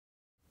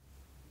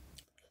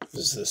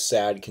This is the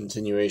sad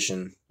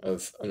continuation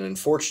of an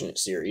unfortunate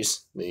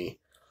series, the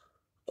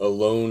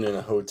Alone in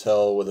a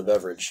Hotel with a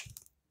Beverage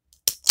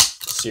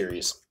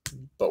series,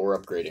 but we're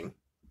upgrading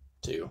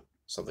to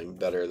something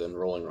better than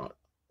Rolling Rock.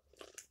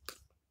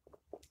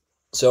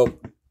 So,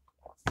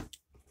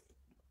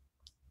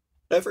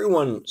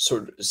 everyone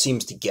sort of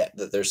seems to get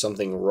that there's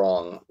something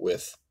wrong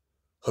with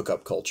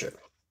hookup culture,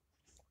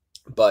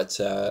 but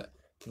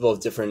people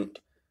have different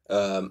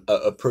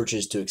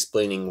approaches to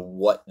explaining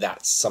what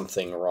that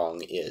something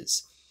wrong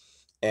is.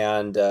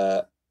 And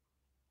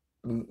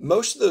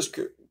most of those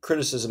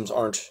criticisms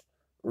aren't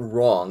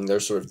wrong.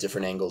 There's sort of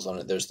different angles on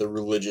it. There's the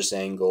religious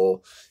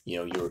angle.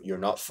 You're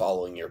not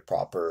following your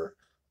proper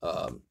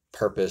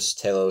purpose,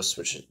 telos,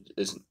 which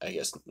isn't, I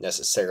guess,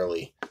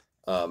 necessarily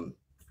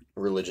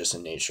religious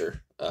in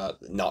nature.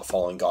 Not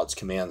following God's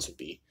commands would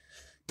be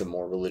the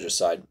more religious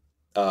side.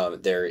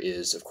 There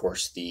is, of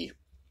course, the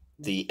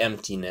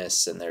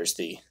emptiness, and there's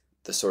the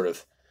sort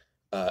of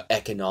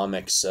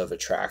economics of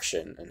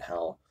attraction and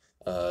how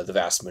the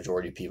vast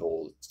majority of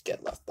people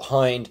get left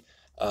behind.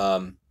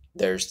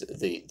 There's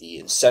the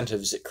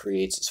incentives it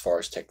creates as far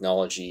as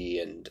technology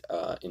and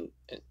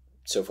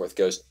so forth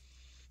goes.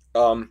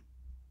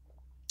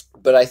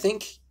 But I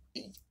think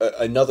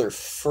another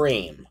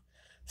frame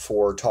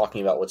for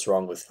talking about what's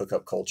wrong with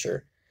hookup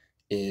culture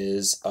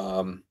is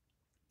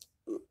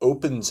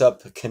opens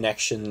up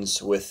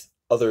connections with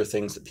other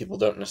things that people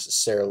don't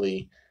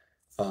necessarily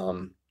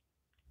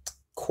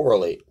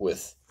correlate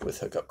with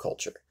hookup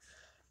culture.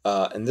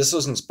 And this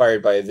was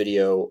inspired by a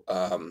video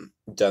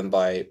done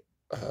by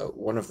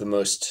one of the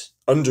most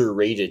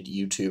underrated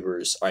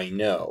YouTubers I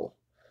know.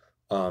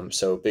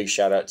 So big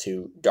shout out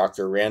to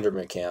Dr.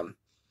 Randermacam,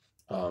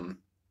 an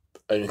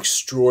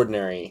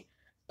extraordinary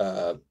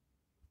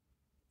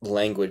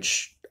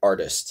language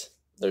artist.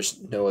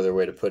 There's no other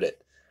way to put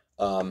it.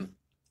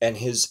 And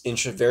his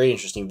very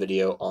interesting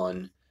video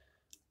on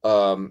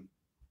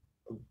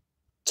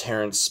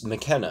Terence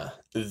McKenna,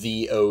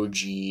 the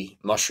OG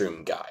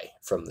mushroom guy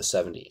from the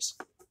 70s.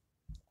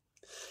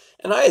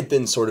 And I had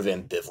been sort of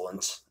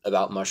ambivalent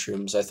about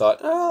mushrooms. I thought,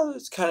 oh,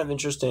 it's kind of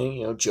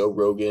interesting. Joe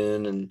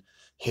Rogan and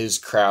his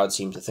crowd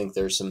seem to think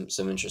there's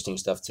some interesting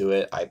stuff to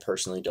it. I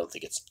personally don't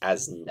think it's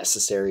as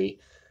necessary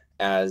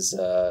as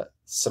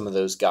some of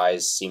those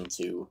guys seem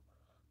to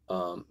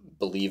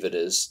believe it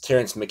is.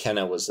 Terence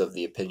McKenna was of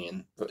the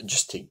opinion,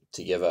 just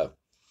to give a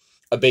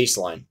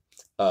baseline,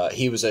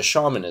 he was a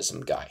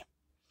shamanism guy.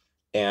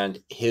 And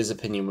his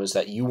opinion was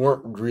that you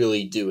weren't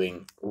really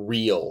doing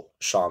real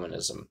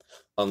shamanism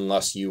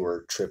unless you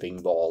were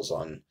tripping balls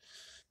on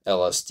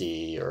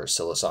LSD or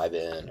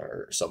psilocybin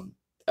or some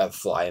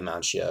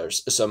flymantia or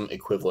some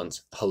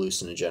equivalent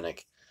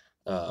hallucinogenic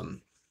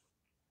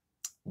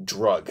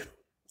drug,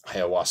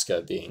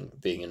 ayahuasca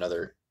being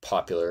another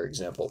popular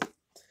example.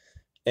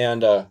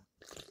 And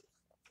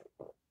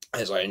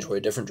as I enjoy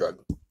a different drug,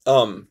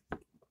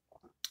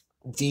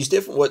 these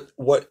different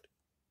what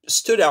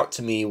stood out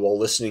to me while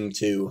listening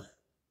to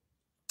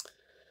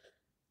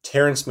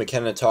Terence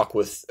McKenna talk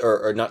with,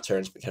 or not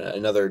Terence McKenna,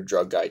 another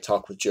drug guy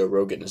talk with Joe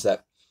Rogan, is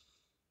that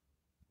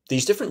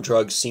these different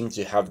drugs seem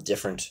to have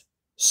different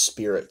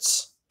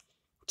spirits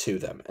to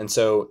them. And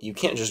so you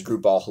can't just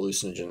group all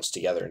hallucinogens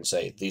together and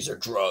say these are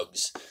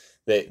drugs.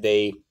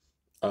 They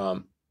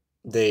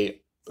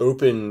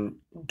open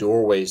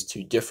doorways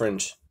to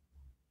different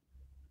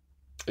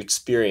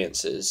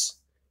experiences,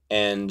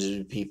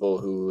 and people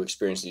who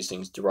experience these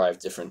things derive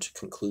different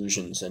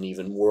conclusions and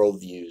even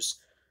worldviews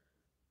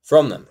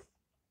from them.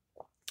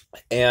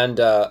 And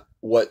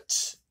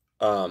what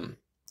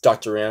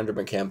Dr.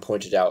 Randermacam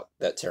pointed out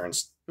that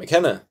Terence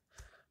McKenna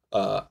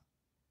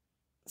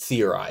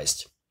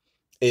theorized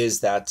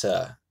is that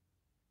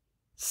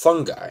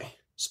fungi,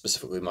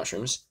 specifically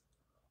mushrooms,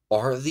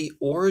 are the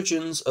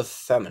origins of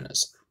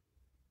feminism.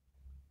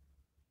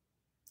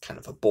 Kind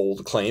of a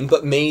bold claim,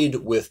 but made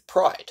with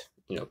pride.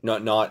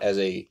 Not as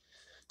a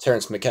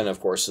Terence McKenna, of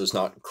course, is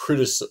not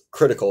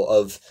critical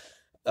of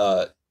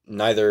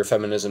neither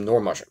feminism nor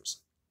mushrooms.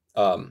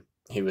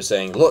 He was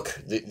saying, look,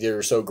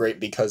 they're so great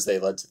because they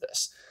led to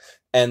this.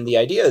 And the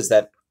idea is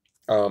that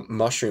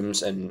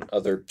mushrooms and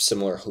other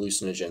similar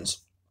hallucinogens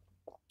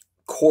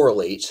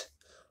correlate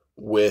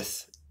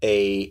with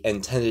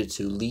and tended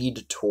to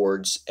lead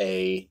towards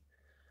an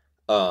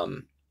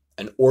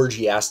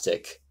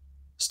orgiastic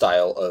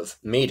style of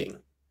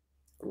mating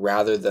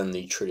rather than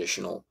the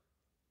traditional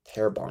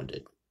pair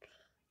bonded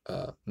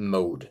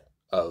mode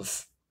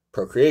of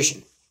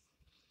procreation.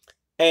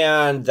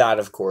 And that,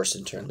 of course,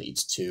 in turn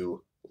leads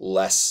to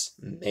less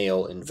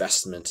male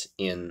investment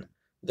in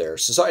their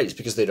societies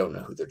because they don't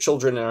know who their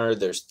children are.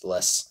 There's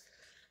less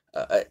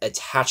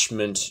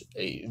attachment,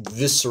 a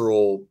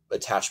visceral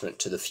attachment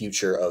to the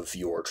future of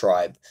your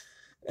tribe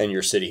and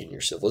your city and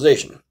your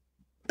civilization.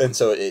 And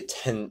so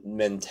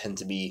men tend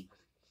to be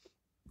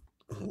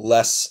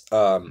less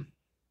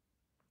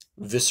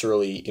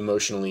viscerally,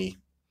 emotionally,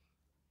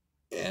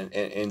 and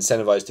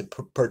incentivized to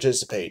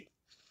participate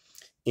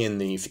in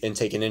and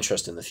take an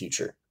interest in the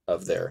future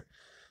of their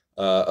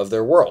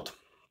world.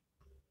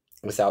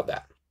 Without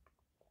that,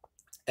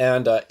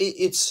 And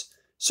it's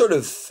sort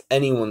of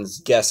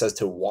anyone's guess as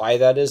to why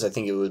that is. I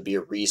think it would be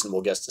a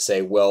reasonable guess to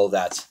say, well,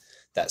 that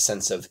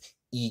sense of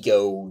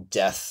ego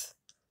death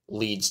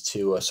leads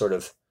to a sort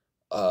of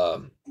a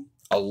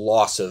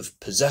loss of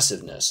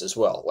possessiveness as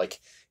well.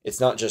 Like, it's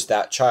not just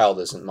that child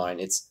isn't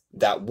mine, it's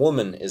that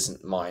woman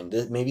isn't mine.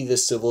 Maybe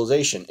this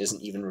civilization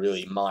isn't even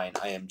really mine.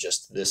 I am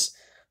just this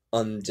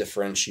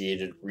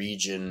undifferentiated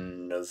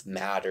region of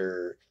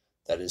matter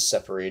that is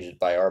separated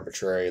by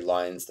arbitrary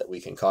lines that we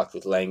concoct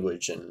with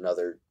language and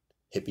other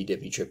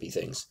hippy-dippy trippy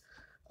things.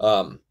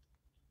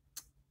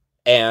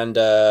 And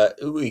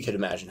we could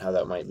imagine how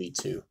that might lead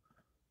to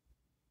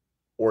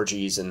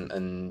orgies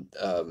and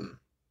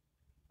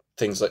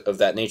things of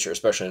that nature,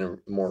 especially in a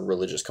more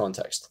religious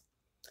context.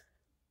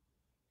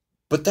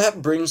 But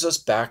that brings us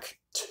back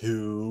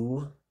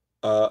to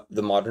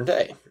the modern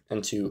day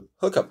and to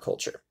hookup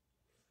culture.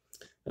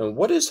 And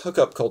what is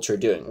hookup culture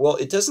doing? Well,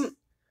 it doesn't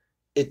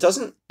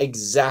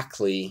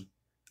exactly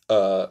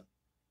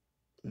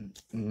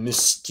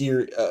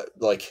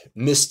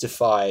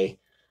mystify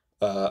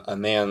a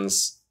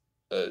man's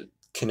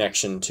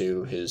connection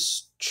to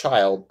his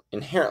child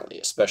inherently,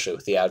 especially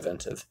with the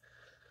advent of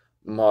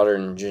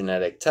modern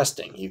genetic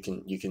testing. You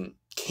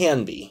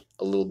can be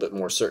a little bit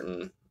more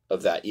certain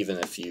of that, even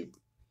if you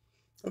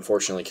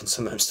unfortunately can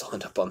sometimes still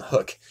end up on the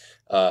hook.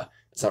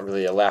 It's not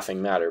really a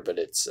laughing matter, but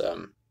it's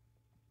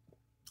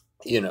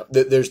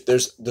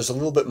there's a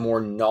little bit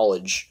more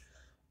knowledge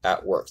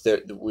at work.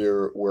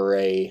 We're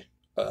a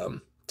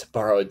to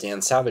borrow Dan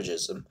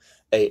Savageism,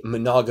 a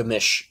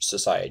monogamish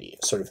society.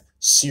 Sort of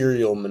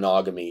serial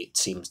monogamy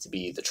seems to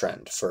be the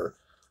trend for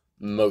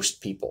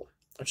most people,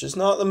 which is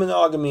not the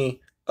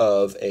monogamy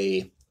of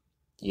a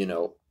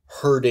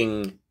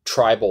herding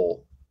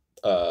tribal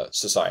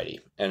society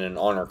and an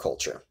honor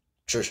culture,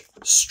 which are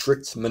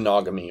strict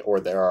monogamy, or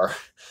there are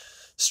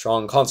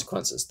strong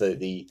consequences.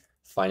 The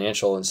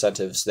financial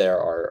incentives there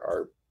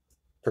are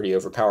pretty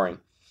overpowering.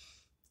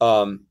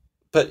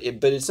 But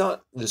it's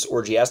not this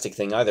orgiastic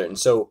thing either. And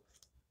so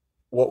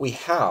what we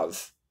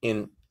have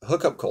in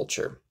hookup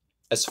culture,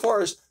 as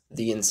far as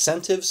the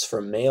incentives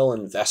for male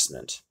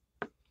investment,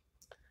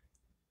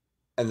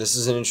 and this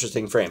is an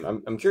interesting frame.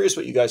 I'm curious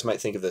what you guys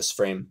might think of this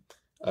frame.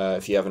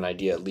 If you have an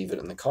idea, leave it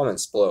in the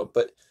comments below.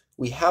 But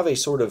we have a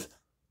sort of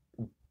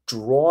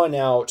drawn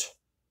out,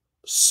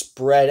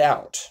 spread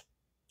out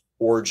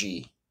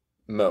orgy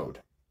mode.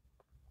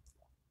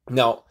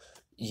 Now,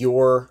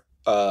 your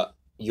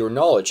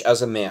knowledge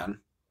as a man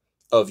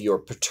of your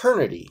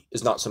paternity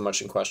is not so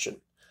much in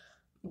question,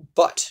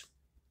 but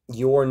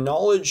your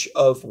knowledge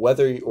of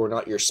whether or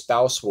not your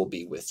spouse will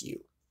be with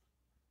you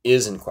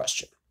is in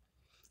question,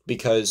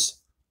 because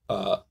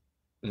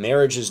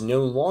marriage is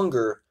no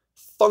longer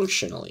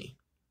functionally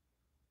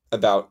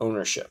about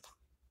ownership.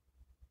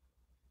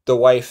 The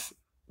wife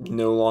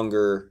no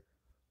longer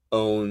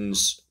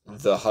owns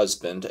the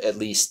husband, at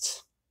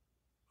least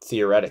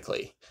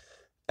theoretically.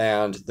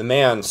 And the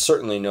man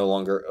certainly no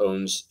longer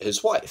owns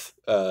his wife,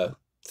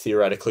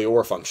 theoretically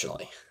or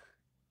functionally,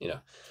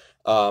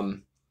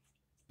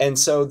 and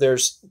so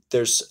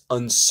there's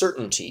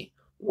uncertainty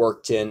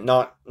worked in,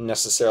 not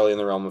necessarily in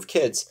the realm of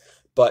kids,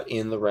 but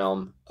in the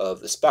realm of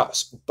the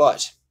spouse.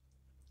 But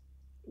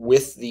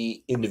with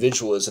the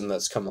individualism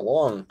that's come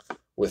along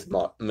with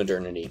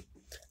modernity,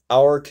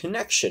 our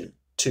connection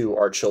to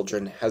our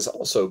children has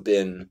also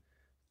been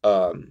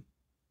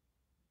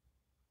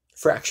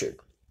fractured.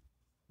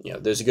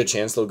 There's a good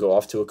chance they'll go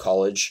off to a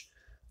college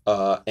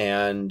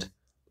and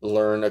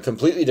learn a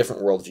completely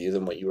different worldview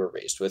than what you were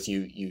raised with.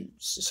 You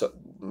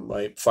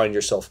might find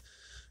yourself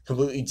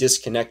completely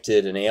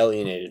disconnected and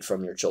alienated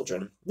from your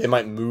children. They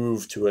might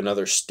move to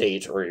another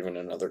state or even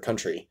another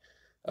country,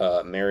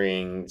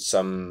 marrying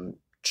some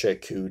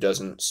chick who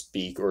doesn't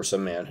speak, or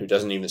some man who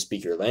doesn't even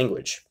speak your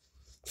language,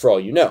 for all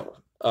you know.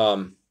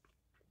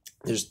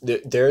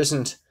 There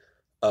isn't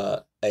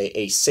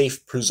a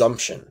safe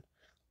presumption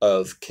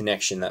of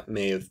connection that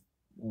may have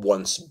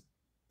once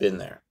been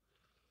there.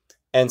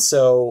 And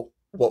so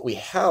what we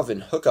have in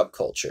hookup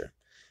culture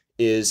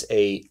is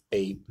a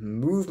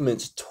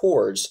movement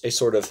towards a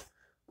sort of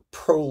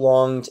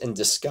prolonged and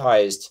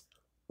disguised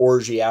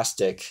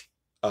orgiastic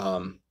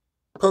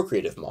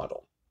procreative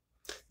model.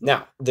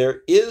 Now,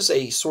 there is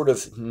a sort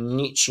of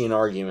Nietzschean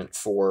argument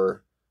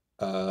for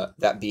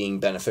that being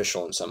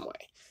beneficial in some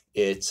way.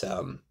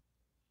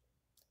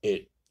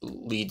 It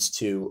leads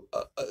to,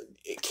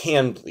 it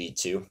can lead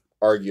to,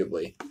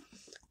 arguably,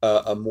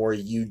 a more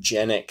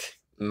eugenic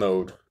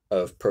mode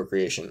of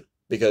procreation.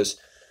 Because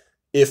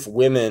if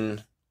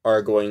women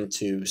are going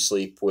to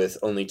sleep with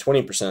only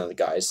 20% of the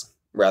guys,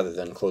 rather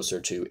than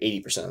closer to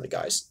 80% of the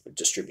guys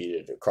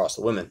distributed across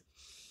the women,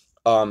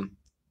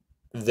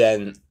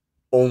 then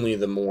only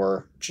the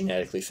more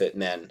genetically fit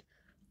men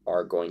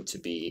are going to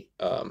be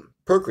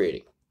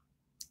procreating.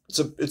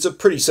 It's a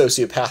pretty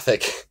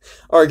sociopathic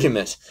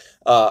argument,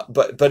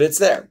 but it's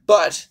there.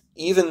 But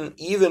even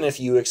if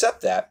you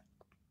accept that,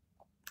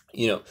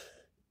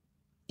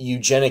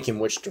 eugenic in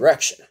which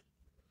direction?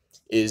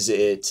 Is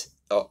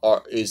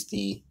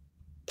the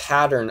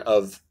pattern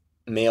of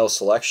male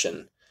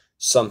selection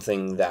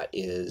something that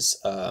is,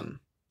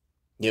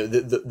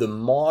 the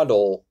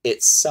model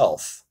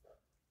itself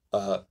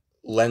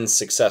lends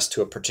success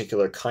to a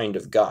particular kind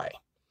of guy.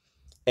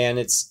 And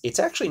it's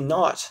actually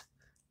not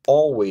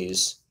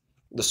always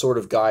the sort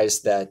of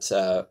guys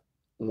that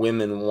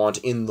women want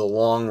in the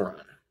long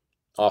run.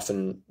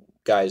 Often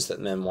guys that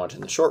men want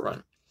in the short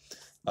run.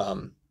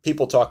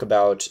 People talk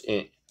about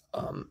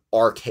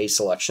RK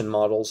selection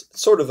models.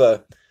 It's sort of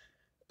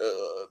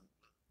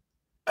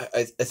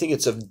I think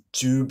it's of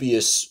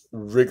dubious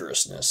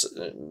rigorousness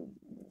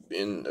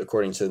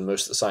according to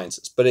most of the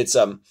sciences, but it's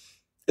a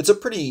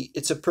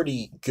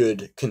pretty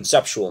good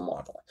conceptual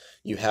model.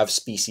 You have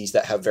species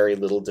that have very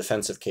little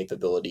defensive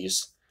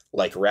capabilities,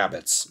 like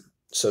rabbits,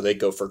 so they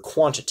go for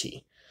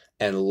quantity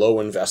and low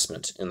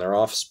investment in their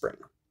offspring,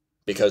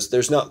 because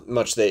there's not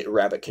much that a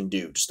rabbit can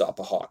do to stop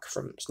a hawk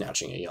from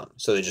snatching a young.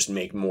 So they just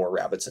make more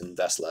rabbits and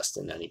invest less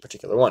in any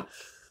particular one.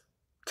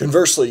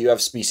 Conversely, you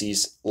have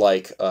species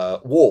like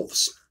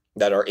wolves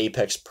that are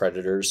apex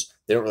predators.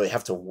 They don't really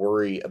have to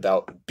worry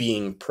about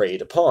being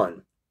preyed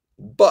upon,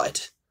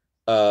 but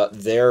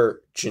their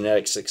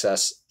genetic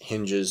success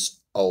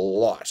hinges a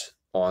lot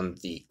on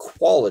the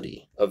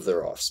quality of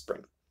their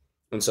offspring.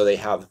 And so they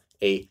have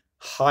a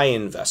high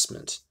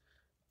investment,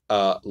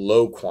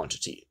 low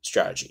quantity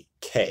strategy,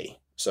 K.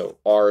 So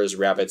R is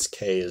rabbits,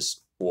 K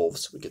is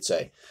wolves, we could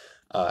say,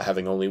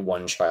 having only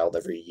one child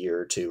every year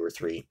or two or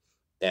three,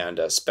 and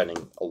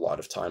spending a lot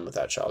of time with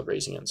that child,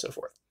 raising it and so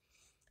forth.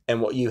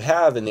 And what you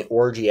have in the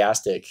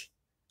orgiastic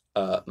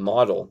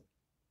model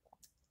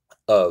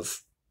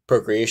of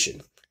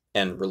procreation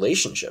and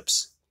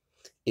relationships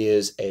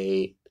is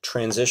a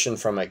transition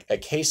from a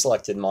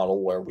K-selected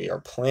model where we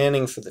are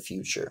planning for the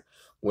future,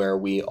 where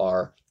we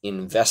are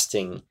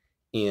investing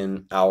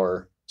in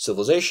our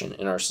civilization,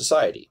 in our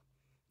society,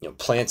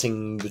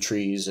 planting the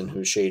trees in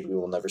whose shade we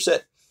will never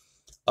sit,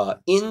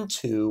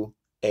 into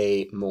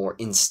a more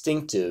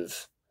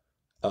instinctive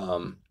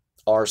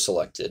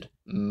R-selected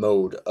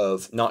mode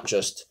of not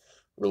just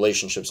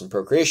relationships and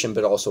procreation,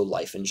 but also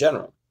life in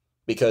general.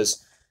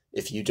 Because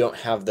if you don't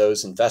have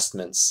those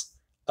investments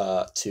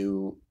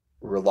to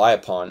rely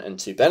upon and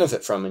to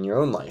benefit from in your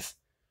own life,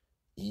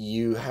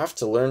 you have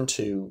to learn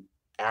to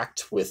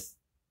act with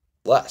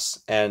less.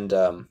 And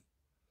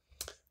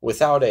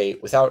without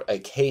a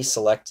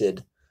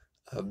K-selected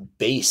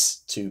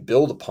base to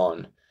build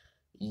upon,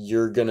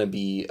 you're going to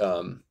be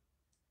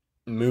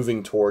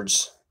moving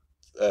towards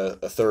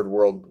a third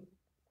world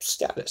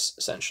status,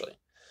 essentially.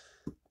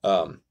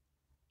 And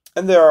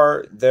there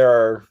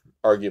are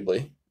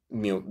arguably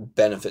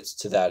benefits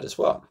to that as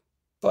well,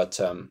 but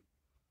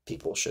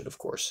people should, of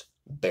course,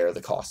 bear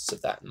the costs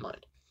of that in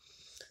mind.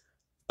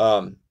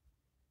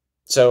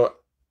 So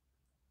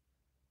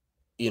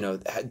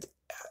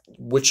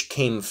which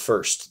came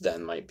first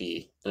then might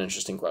be an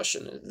interesting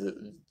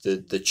question.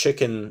 The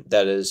chicken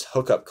that is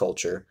hookup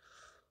culture,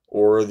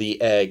 or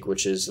the egg,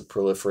 which is the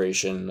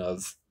proliferation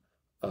of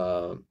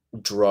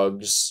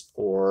drugs,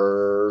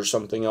 or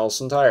something else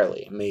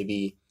entirely.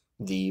 Maybe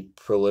the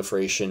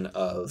proliferation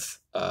of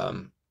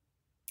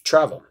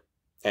travel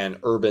and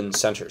urban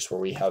centers where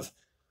we have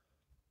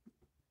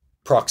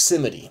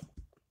proximity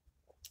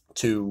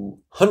to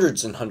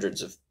hundreds and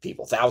hundreds of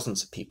people,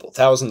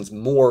 thousands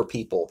more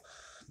people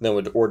than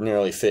would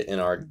ordinarily fit in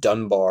our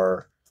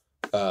Dunbar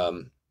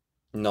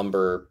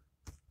number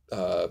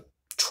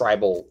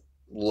tribal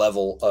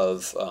level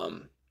of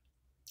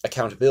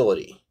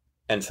accountability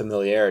and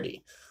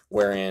familiarity,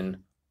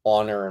 wherein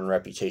honor and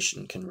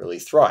reputation can really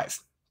thrive.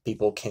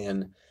 People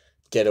can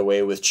get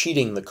away with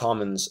cheating the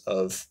commons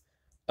of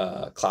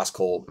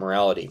classical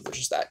morality, which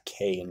is that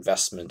K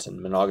investment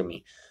and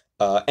monogamy,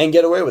 and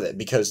get away with it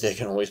because they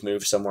can always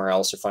move somewhere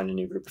else or find a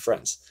new group of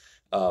friends.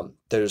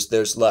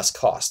 There's less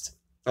cost.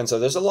 And so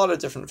there's a lot of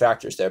different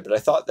factors there, but I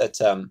thought that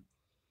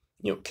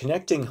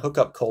connecting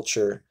hookup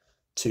culture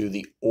to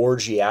the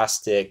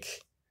orgiastic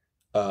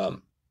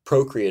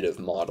procreative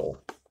model,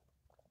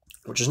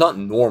 which is not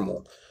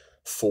normal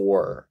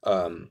for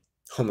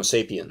Homo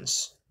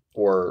sapiens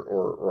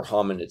or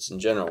hominids in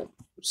general,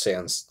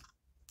 sans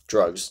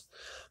drugs,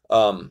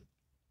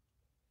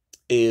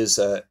 is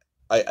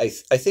I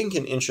think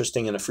an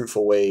interesting and a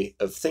fruitful way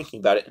of thinking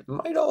about it. It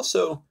might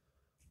also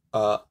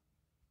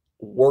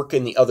work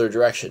in the other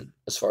direction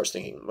as far as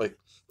thinking, like,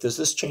 does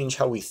this change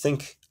how we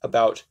think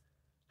about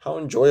how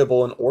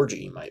enjoyable an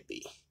orgy might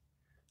be?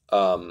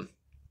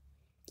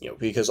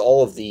 Because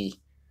all of the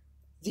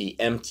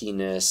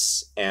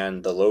emptiness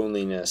and the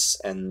loneliness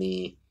and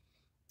the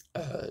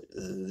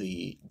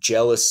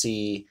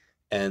jealousy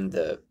and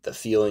the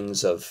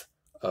feelings of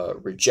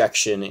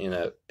rejection in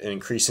an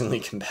increasingly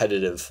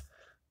competitive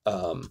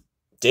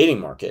dating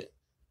market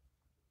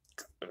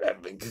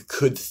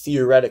could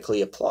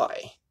theoretically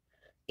apply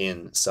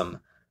in some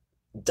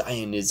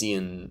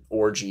Dionysian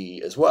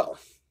orgy as well.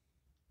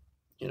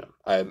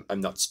 I'm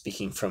not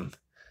speaking from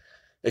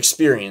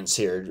experience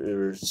here,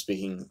 we're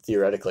speaking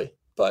theoretically,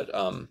 but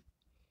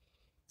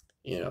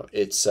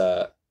it's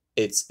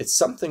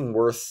something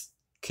worth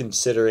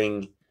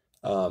considering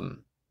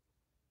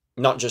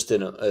not just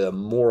in a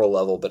moral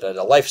level, but at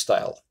a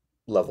lifestyle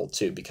level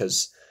too,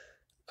 because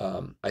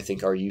I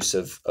think our use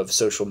of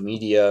social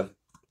media,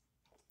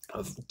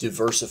 of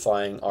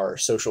diversifying our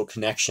social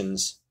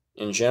connections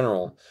in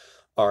general,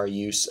 our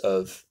use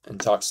of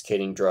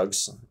intoxicating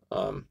drugs,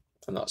 I'm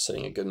not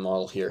setting a good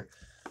model here,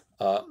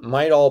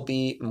 might all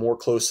be more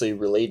closely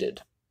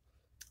related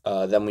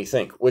than we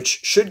think,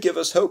 which should give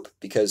us hope,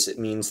 because it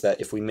means that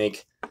if we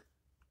make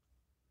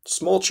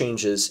small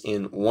changes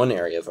in one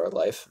area of our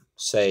life,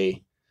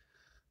 say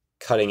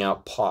cutting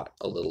out pot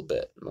a little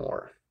bit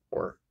more,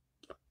 or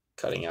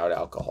cutting out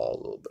alcohol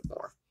a little bit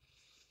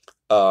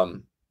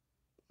more,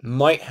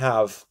 might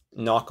have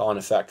knock-on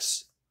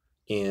effects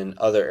in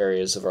other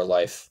areas of our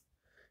life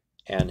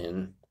and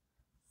in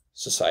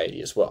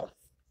society as well.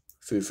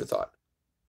 Food for thought.